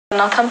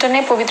নর্থহ্যাম্পটনে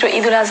পবিত্র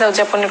ঈদুল আজহা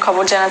উদযাপনের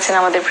খবর জানাচ্ছেন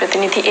আমাদের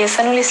প্রতিনিধি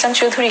এহসানুল ইসলাম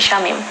চৌধুরী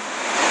শামীম।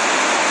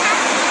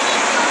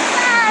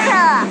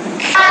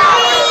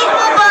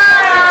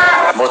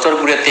 বছর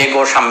ঘুরে ত্যাগ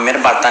ও সাম্যের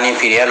বার্তা নিয়ে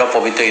ফিরে এলো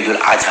পবিত্র ঈদুল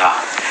আজহা।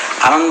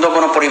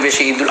 আনন্দঘন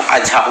পরিবেশে ঈদুল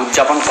আজহা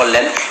উদযাপন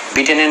করলেন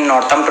ব্রিটেনের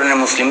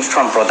নর্থাম্পটনের মুসলিম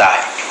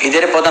সম্প্রদায়।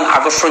 ঈদের প্রধান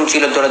আকর্ষণ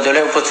ছিল দলে দলে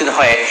উপস্থিত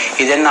হয়ে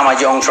ঈদের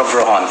নামাজে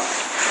অংশগ্রহণ।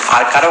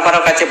 আর কারো কারো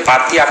কাছে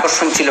বাড়তি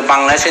আকর্ষণ ছিল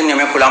বাংলাদেশের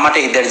নিয়মে খোলা মাঠে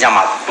ঈদের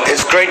জামাত।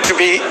 It's great to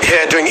be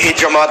here doing Eid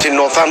Jamaat in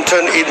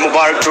Northampton. Eid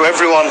Mubarak to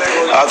everyone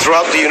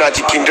throughout the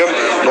United Kingdom.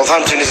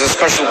 Northampton is a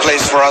special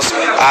place for us,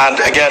 and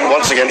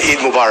once again Eid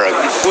Mubarak.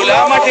 খোলা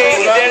মাঠে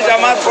ঈদের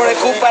জামাত পড়ে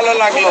খুব ভালো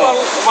লাগলো।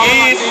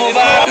 ঈদ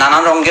মুবারক। নানা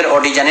রঙের ও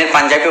ডিজাইনের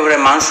পাঞ্জাবি পরে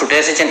মানুষ ছুটে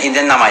এসেছেন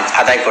ঈদের নামাজ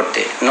আদায় করতে।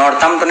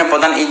 নর্থাম্পটনে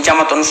প্রধান ঈদ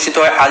জামাত অনুষ্ঠিত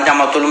হয় আল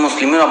জামাতুল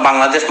মুসলিমিন ও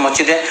বাংলাদেশ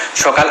মসজিদে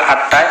সকাল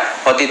 8টায়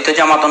ও দ্বিতীয়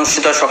জামাত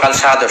অনুষ্ঠিত হয় সকাল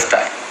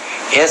 10:30টায়।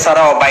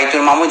 এছাড়াও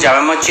বাইতুল মামুর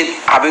জামে মসজিদ,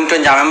 আবিংটন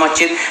জামে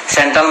মসজিদ,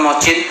 সেন্ট্রাল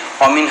মসজিদ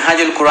ও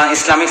মিনহাজুল কুরআন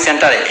ইসলামিক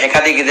সেন্টারে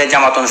একাধিক ঈদের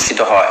জামাত অনুষ্ঠিত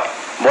হয়।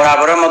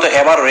 বরাবরের মতো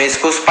এবার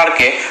রেসকোর্স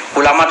পার্কে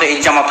খোলা মাঠে ঈদ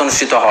জামাত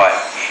অনুষ্ঠিত হয়।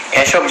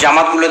 এসব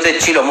জামাতগুলোতে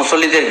ছিল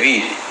মুসল্লিদের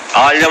ভিড়।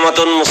 আল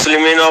জামাতুল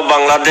মুসলিমিন ও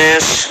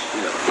বাংলাদেশ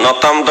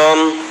নর্থাম্পটন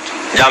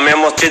জামে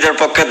মসজিদের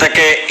পক্ষ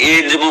থেকে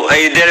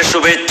ঈদের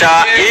শুভেচ্ছা।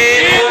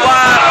 ঈদ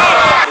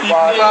মুবারক।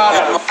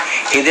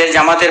 ঈদের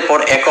জামাতের পর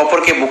একে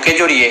অপরকে বুকে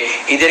জড়িয়ে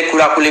ঈদের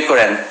কুলাকুলি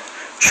করেন।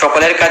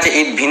 সকলের কাছে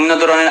ঈদ ভিন্ন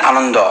ধরনের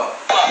আনন্দ।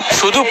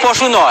 শুধু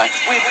পশু নয়,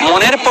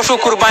 মনের পশু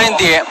কুরবানি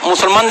দিয়ে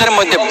মুসলমানদের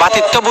মধ্যে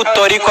ভ্রাতৃত্ববোধ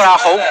তৈরি করা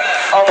হোক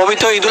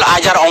পবিত্র ঈদুল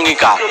আজহার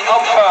অঙ্গীকার।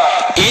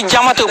 ঈদ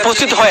জামাতে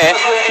উপস্থিত হয়ে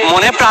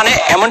মনে প্রাণে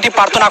এমনটি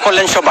প্রার্থনা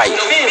করলেন সবাই।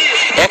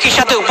 একই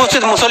সাথে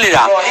উপস্থিত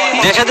মুসল্লিরা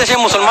দেশে দেশে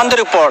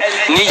মুসলমানদের উপর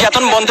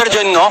নির্যাতন বন্ধের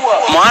জন্য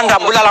মহান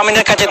রাব্বুল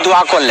আলামিনের কাছে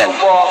দোয়া করলেন।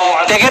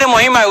 ত্যাগের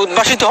মহিমায়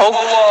উদ্ভাসিত হোক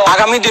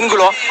আগামী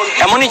দিনগুলো,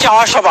 এমনই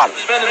চাওয়া সবার।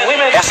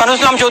 Ehsanul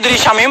Islam Chowdhury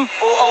Shamim,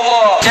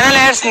 channel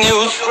S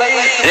news,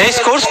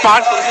 racecourse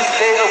park,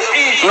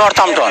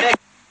 Northampton.